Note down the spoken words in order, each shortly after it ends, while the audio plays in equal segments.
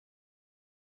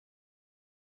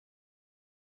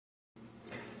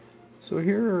So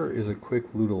here is a quick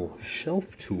little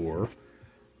shelf tour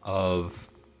of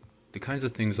the kinds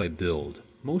of things I build.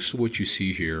 Most of what you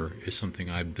see here is something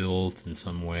I built in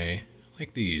some way,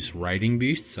 like these riding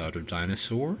beasts out of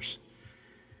dinosaurs,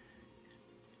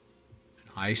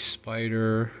 an ice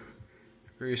spider,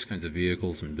 various kinds of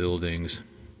vehicles and buildings.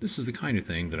 This is the kind of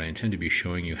thing that I intend to be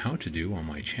showing you how to do on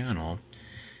my channel.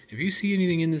 If you see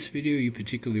anything in this video you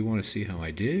particularly want to see how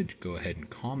I did, go ahead and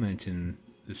comment in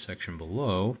the section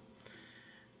below.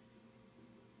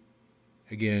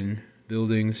 Again,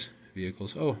 buildings,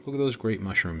 vehicles. Oh, look at those great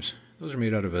mushrooms. Those are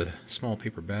made out of a small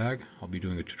paper bag. I'll be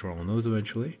doing a tutorial on those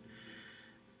eventually.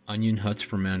 Onion huts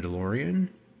for Mandalorian.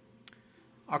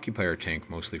 Occupier tank,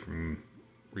 mostly from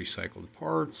recycled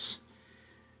parts.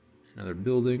 Another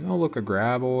building. Oh, look, a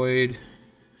graboid.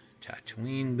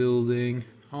 Tatooine building.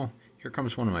 Oh, here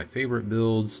comes one of my favorite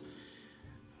builds.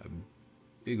 A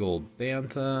big old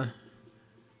bantha.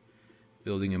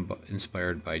 Building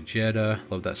inspired by Jeddah.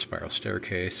 Love that spiral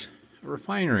staircase. A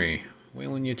refinery.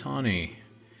 Weyland-Yutani.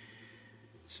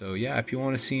 So yeah, if you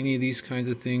want to see any of these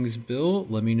kinds of things built,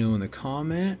 let me know in the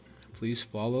comment. Please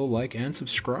follow, like, and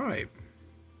subscribe.